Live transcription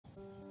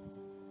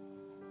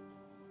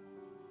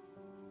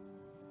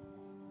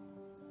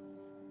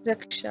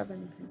Raksha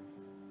Bandhan.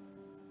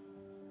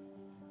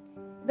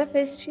 The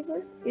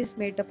festival is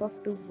made up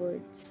of two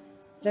words,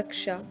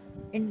 Raksha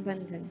and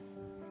Bandhan.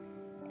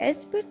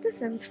 As per the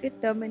Sanskrit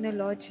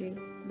terminology,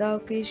 the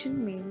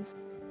occasion means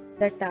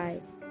the tie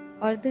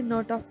or the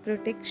knot of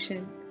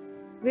protection,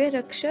 where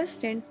Raksha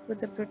stands for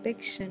the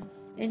protection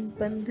and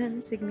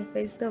Bandhan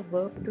signifies the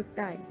verb to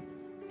tie.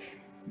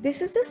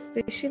 This is a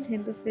special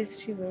Hindu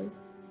festival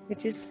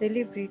which is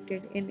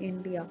celebrated in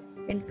India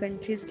and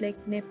countries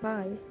like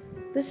Nepal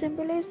to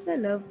symbolize the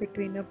love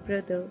between a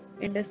brother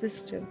and a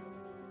sister.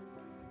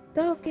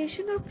 The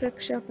occasion of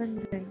Raksha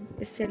Bandhan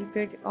is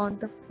celebrated on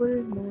the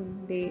full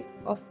moon day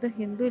of the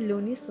Hindu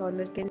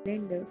lunisolar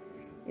calendar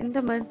in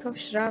the month of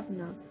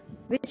Shravana,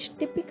 which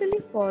typically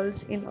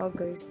falls in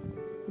August,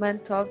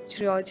 month of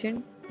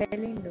Georgian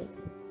calendar.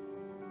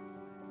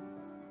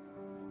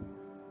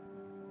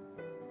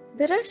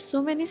 There are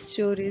so many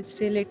stories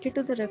related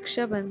to the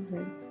Raksha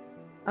Bandhan,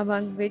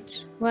 among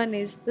which one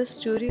is the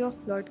story of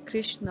Lord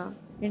Krishna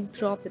and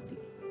Draupadi.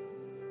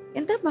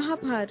 In the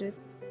Mahabharata,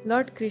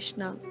 Lord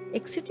Krishna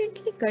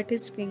accidentally cut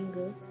his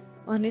finger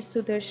on his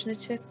Sudarshana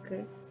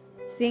Chakra.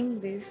 Seeing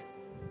this,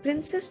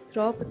 Princess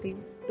Draupadi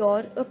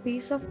tore a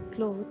piece of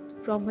cloth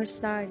from her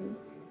sari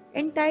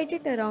and tied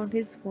it around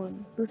his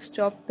wound to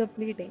stop the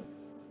bleeding.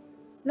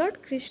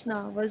 Lord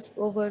Krishna was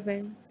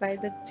overwhelmed by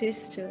the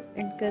gesture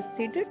and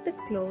considered the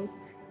cloth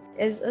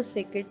as a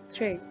sacred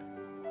thread.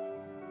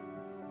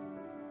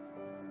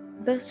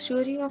 The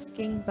story of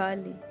King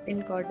Bali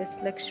and Goddess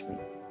Lakshmi.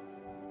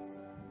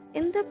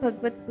 In the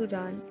Bhagavad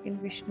Puran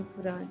and Vishnu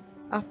Puran,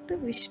 after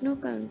Vishnu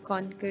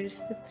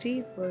conquers the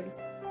three worlds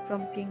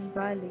from King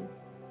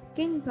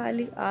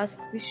Bali asked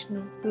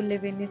Vishnu to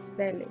live in his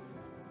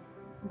palace.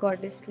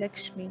 Goddess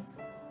Lakshmi,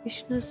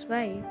 Vishnu's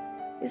wife,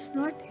 is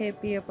not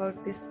happy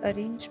about this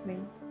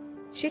arrangement.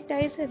 She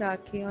ties a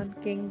Rakhi on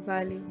King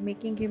Bali,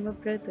 making him a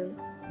brother.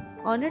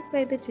 Honored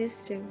by the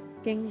gesture,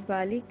 King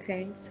Bali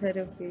grants her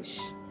a wish.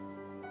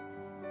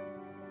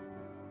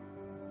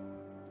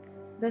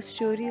 The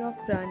story of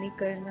Rani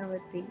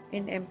Karnavati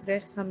and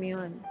Emperor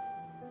Humayun.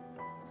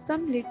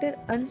 Some later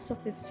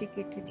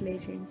unsophisticated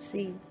legends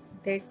say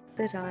that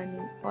the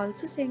Rani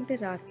also sent a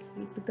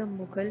Rakhi to the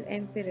Mughal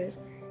Emperor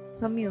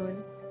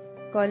Humayun,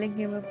 calling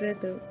him a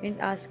brother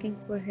and asking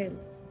for help.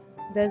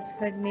 Thus,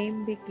 her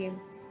name became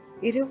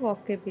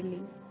irrevocably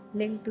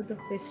linked to the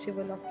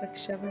festival of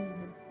Raksha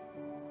Bandhan.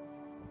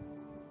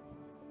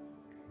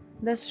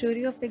 The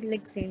story of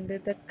Alexander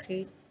the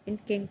Great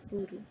and King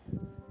Puru.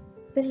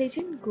 The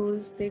legend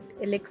goes that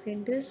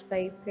Alexander's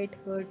wife had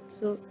heard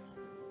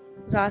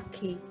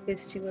Rakhi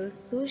festival,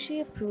 so she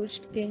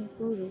approached King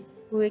Puru,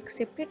 who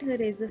accepted her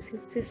as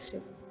his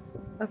sister.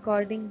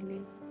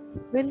 Accordingly,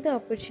 when the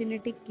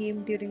opportunity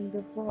came during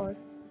the war,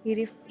 he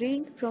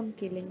refrained from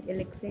killing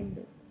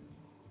Alexander.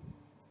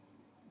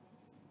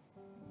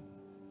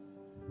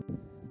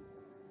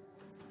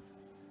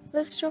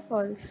 First of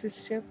all,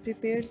 sister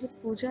prepares a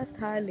puja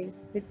thali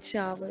with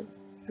chawal,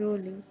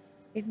 roli,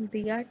 and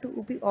diya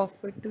to be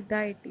offered to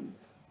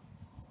deities.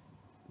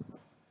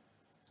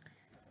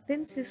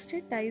 Then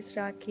sister ties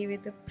Rakhi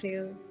with a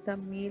prayer the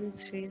male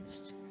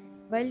raised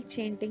while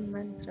chanting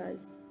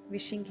mantras,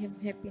 wishing him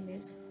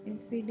happiness and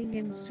feeding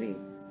him sweet.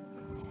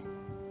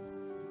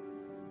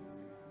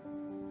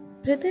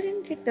 Brother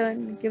in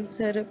return gives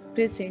her a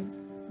present,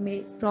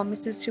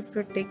 promises to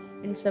protect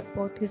and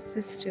support his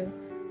sister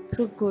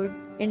through good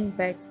and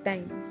bad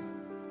times.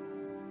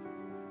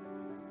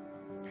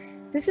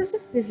 This is a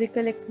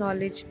physical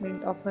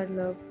acknowledgement of her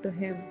love to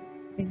him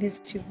and his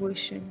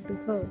devotion to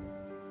her.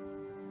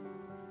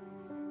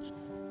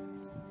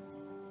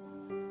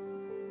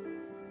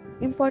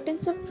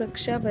 Importance of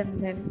Raksha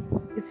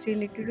Bandhan is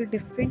related to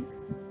different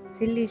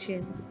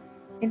religions.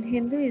 In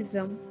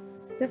Hinduism,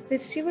 the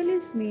festival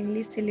is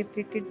mainly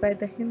celebrated by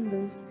the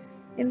Hindus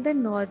in the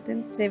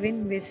northern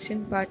seven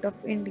western part of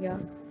India,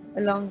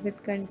 along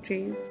with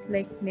countries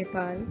like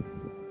Nepal,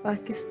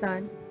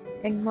 Pakistan,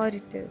 and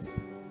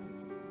Mauritius.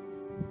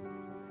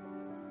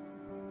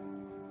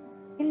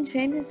 In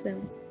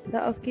Jainism,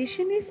 the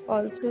occasion is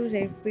also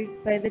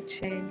revered by the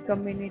Jain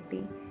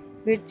community,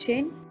 where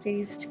Jain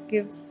priests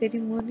give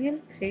ceremonial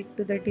thread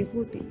to the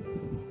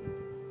devotees.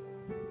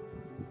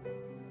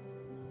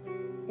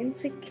 In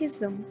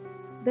Sikhism,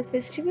 the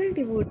festival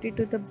devoted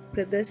to the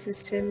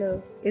brother-sister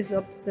love is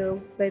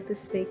observed by the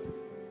Sikhs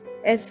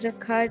as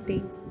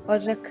Rakhadi or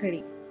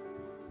Rakhadi.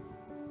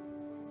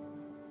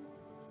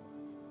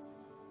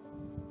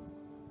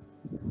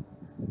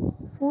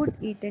 Food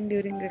eaten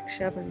during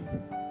Raksha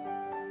Bandhan.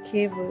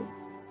 Khevar,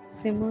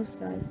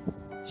 samosas,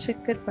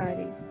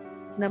 shakkarpari,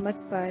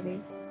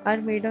 namakpare are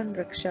made on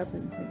Raksha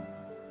Bandhan.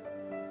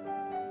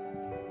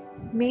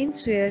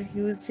 Menswear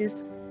used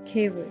is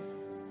khevar.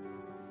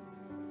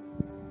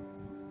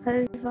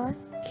 Halwa,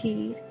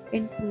 kheer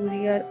and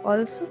puri are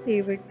also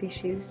favourite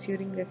dishes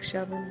during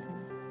Raksha Bandhan.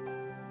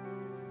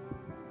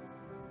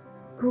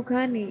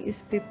 Ghugani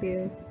is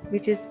prepared,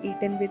 which is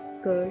eaten with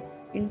curd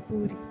and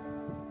puri.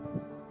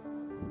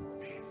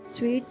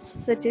 Sweets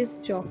such as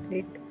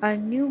chocolate are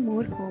now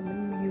more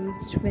commonly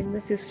used when the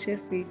sister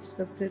feeds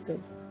the brother.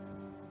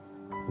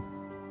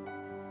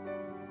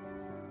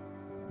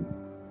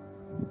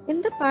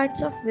 In the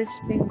parts of West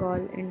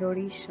Bengal and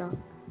Odisha,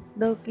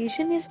 the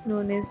occasion is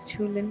known as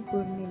Jhulan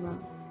Purnima,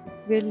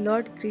 where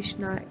Lord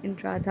Krishna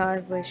and Radha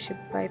are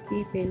worshipped by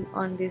people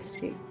on this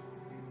day.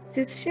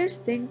 Sisters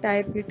then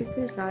tie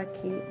beautiful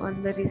Rakhi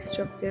on the wrist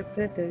of their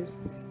brothers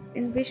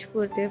and wish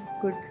for their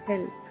good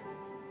health.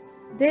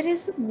 There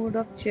is a mood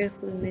of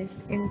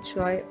cheerfulness and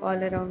joy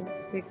all around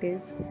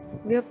cities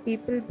where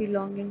people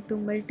belonging to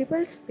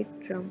multiple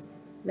spectrum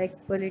like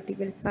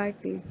political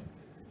parties,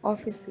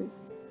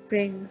 offices,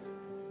 friends,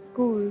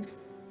 schools,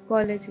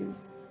 colleges,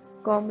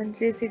 common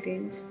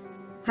residents,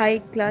 high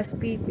class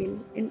people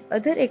and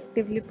other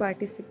actively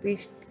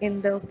participate in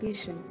the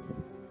occasion.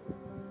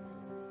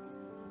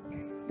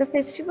 The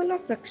festival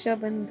of Raksha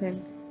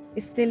Bandhan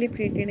is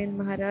celebrated in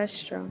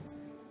Maharashtra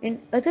and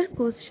other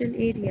coastal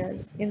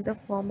areas in the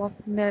form of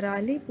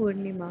Narali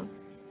Purnima,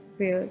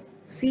 where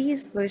sea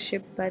is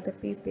worshipped by the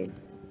people.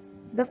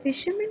 The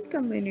fishermen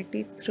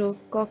community throw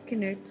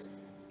coconuts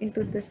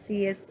into the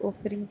sea as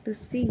offering to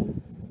sea.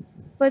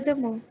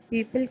 Furthermore,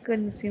 people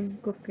consume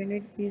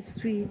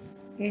coconut-based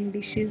sweets and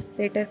dishes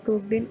that are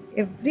cooked in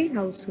every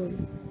household.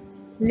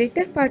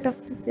 Later part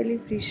of the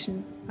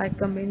celebration are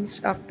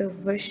commenced after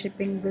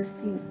worshipping the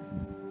sea.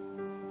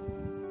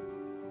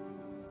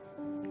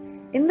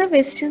 In the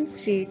western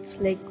states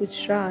like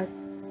Gujarat,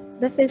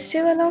 the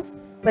festival of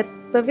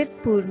Pavit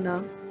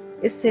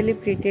is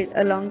celebrated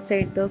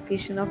alongside the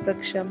occasion of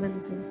Raksha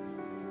Bandhan.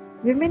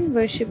 Women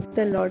worship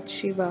the Lord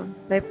Shiva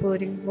by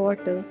pouring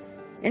water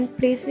and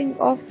placing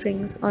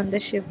offerings on the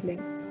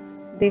Shivling.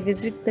 They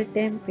visit the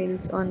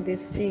temples on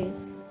this day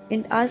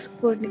and ask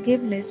for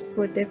forgiveness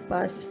for their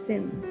past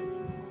sins.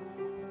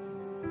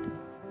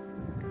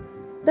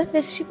 The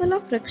festival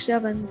of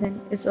Raksha Bandhan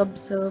is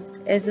observed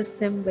as a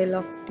symbol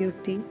of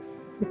duty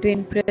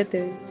between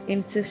brothers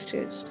and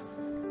sisters.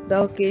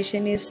 The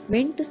occasion is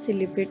meant to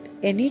celebrate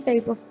any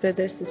type of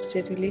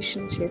brother-sister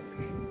relationship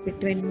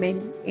between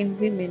men and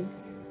women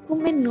who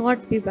may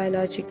not be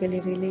biologically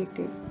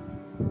related.